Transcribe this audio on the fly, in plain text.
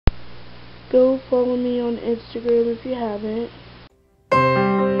Go follow me on Instagram if you haven't.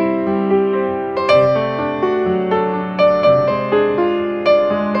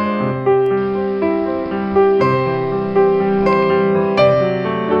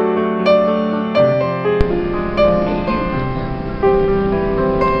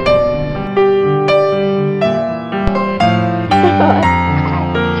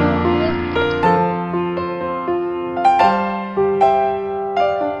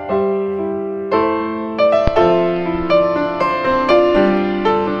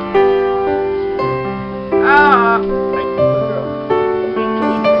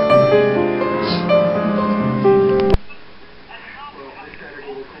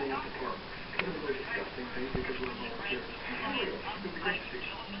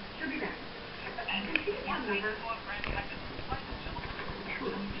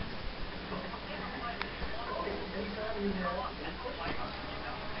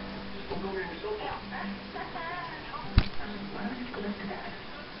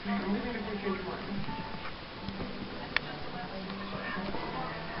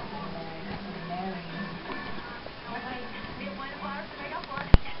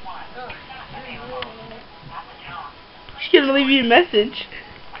 She's gonna leave you a message.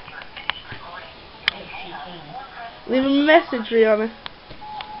 Leave him a message, Rihanna.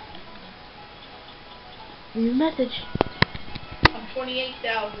 Leave a message. I'm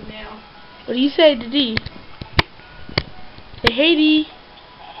 28,000 now. What do you say to D? Say, hey D.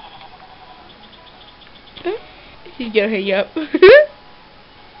 She's gonna hang up.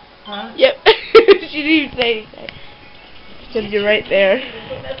 Huh? Yep. She didn't even say anything. Because you're right there.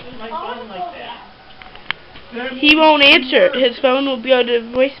 He won't answer. His phone will go to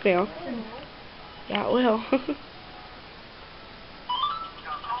voicemail. Yeah, it will.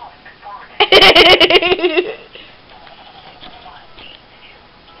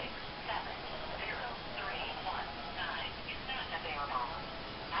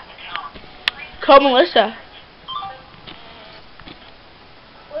 Call Melissa.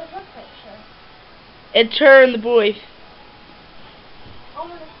 Where's her picture? It's her and the boys. I'm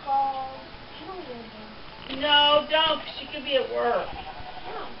gonna call Julia. No, don't, 'cause she could be at work.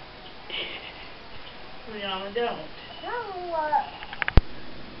 No. Rihanna, don't. No.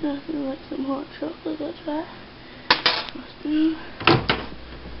 Nothing like some hot chocolate, that's right. Must be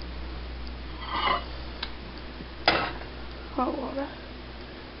hot water.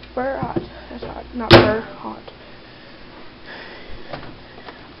 Burr hot. That's hot. Not burr hot.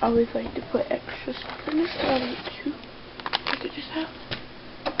 I always like to put extra stuff in it. I don't need to. I could just have.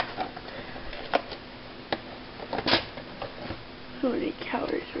 How many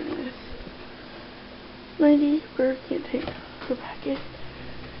calories are in this? 90 per container per packet.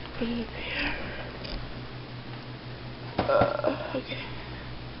 Put it up here. Okay.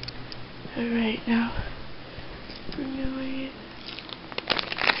 Alright, now bring it away.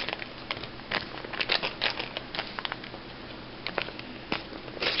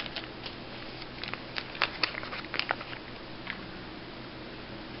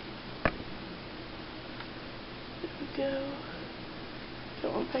 There we go.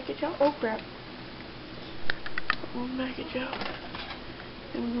 Got one package out. Oh crap. Got one package out.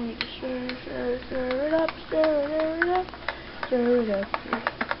 And we're going to stir it up, stir it up.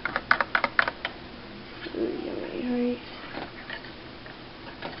 Hurry.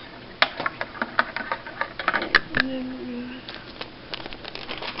 And then we're going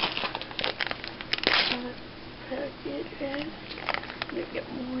to pack it in. Gonna get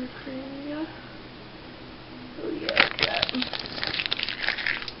more cream. Oh yeah, that.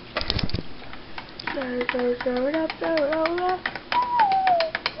 Stir it up,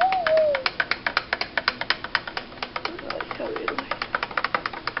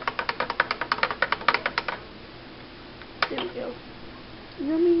 There we go.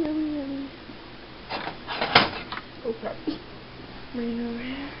 Yummy. Oh crap. Bring it over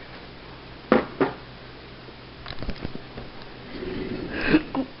here.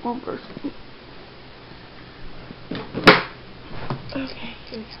 Oh, one person. Okay,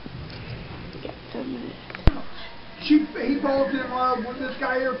 here we go. We got 10 minutes. He falls in love when this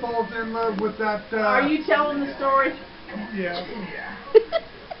guy here falls in love with that. Are you telling the story? Yeah.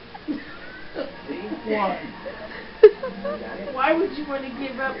 What? Why would you want to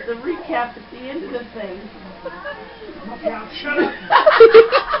give up the recap at the end of the thing? Now, shut up.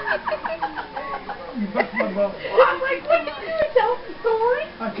 You bust my bubble. Well, I'm like, what did you tell the story?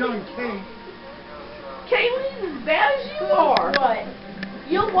 I'm telling Kate. Kaylee's as bad as you are. What?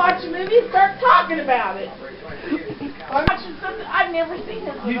 You'll watch a movie and start talking about it. I'm watching something I've never seen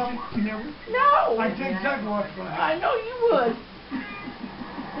this You one. never? No. I take exactly what's going to I happen. know you would.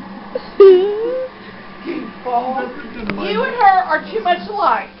 Paul. You and her are too much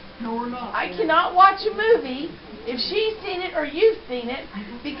alike. No, we're not. I cannot watch a movie if she's seen it or you've seen it,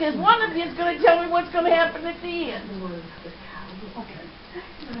 because one of you is going to tell me what's going to happen at the end.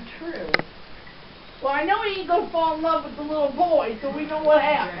 That's not true. Well, I know he ain't going to fall in love with the little boy, so we know what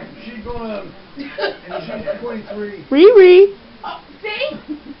happened. She's gonna. She's 23. Riri. Oh, see?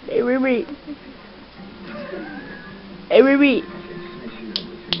 Hey, Riri. Hey, Riri.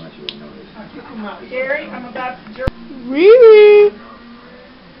 Gary, I'm about to jerk. Riri.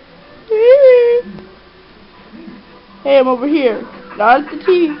 Riri. Hey, I'm over here. Not at the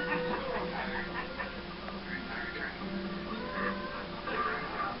TV.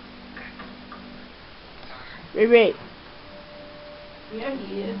 Riri. Yeah,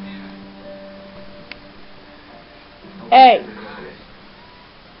 he is. Hey.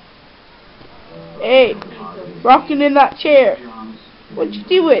 Hey. Rocking in that chair. What you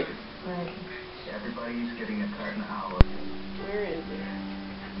doing? Everybody's getting a cut an hour. Where is it?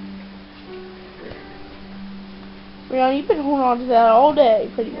 Rihanna, you've been holding on to that all day,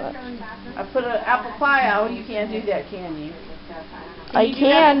 pretty much. I put an apple pie out. You can't do that, can you? I you do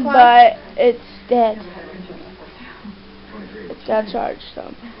can, apple pie? but it's dead. It's got charged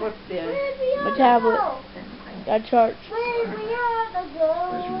some. What's this? My tablet got charged. Where did the other go?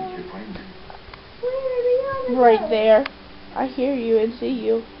 Where did the other Right go? there. I hear you and see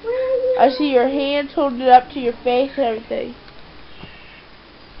you. Where did the I see your hands holding it up to your face and everything.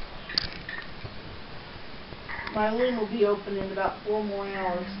 My loom will be open in about 4 more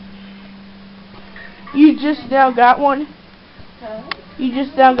hours. You just now got one? Huh? You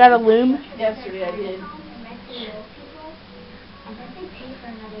just now got a loom? Yesterday I did.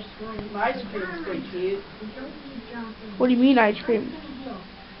 My ice cream is pretty cute. What do you mean ice cream?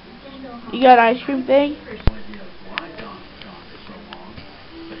 You got an ice cream thing? Why Dawn is so long,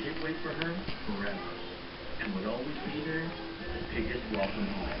 but he'd wait for her forever, and would always be there, the biggest welcome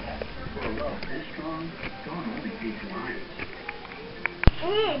home. For a love this strong, Dawn only feeds lions.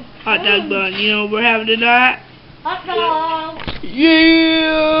 Hot dog bun, you know what we're having tonight? Hot dog.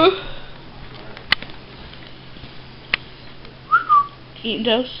 Yeah! Eating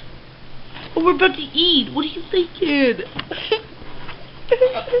toast? Oh, we're about to eat. What are you thinking?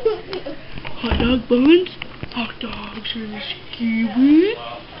 Hot dog buns, hot dogs and kiwi.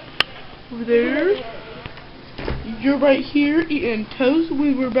 Over there. You're right here eating toast.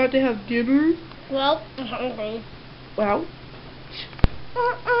 We were about to have dinner. Well, I'm hungry. Wow.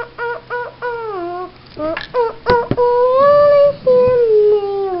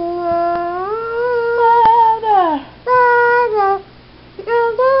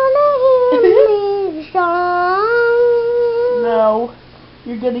 No,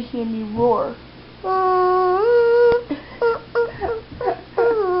 you're gonna hear me roar.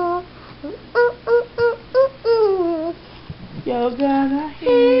 You're gonna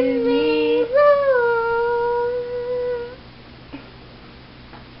hear me.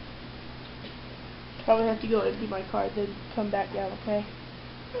 Probably have to go empty my car, then come back down, okay?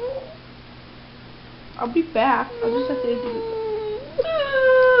 I'll be back. I'll just have to empty the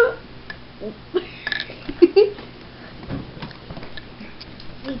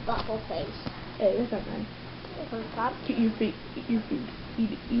Eat bubble face. Hey, that's not nice. Stop. Eat your feet. Eat your food.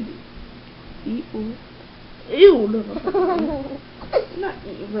 Eat it. Eat it. Eat food. Ew, no, no, no. I'm not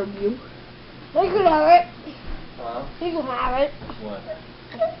eating from you. You can have it. Huh? You can have it. What?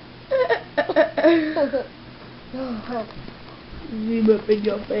 Zoom up in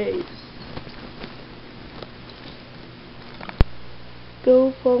your face.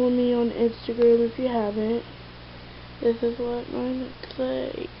 Go follow me on Instagram if you haven't. This is what mine looks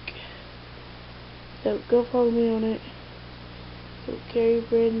like. So go follow me on it. So Carrie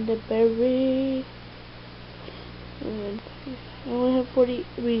Brenda Berry. And I only have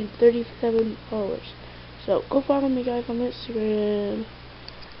 37 followers. So go follow me guys on Instagram.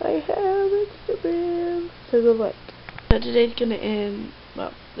 I have Instagram. So go look. So today's gonna end,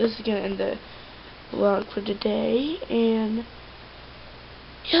 well, this is gonna end the vlog for today. And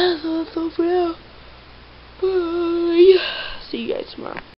yeah, so that's all for now. Bye. See you guys tomorrow.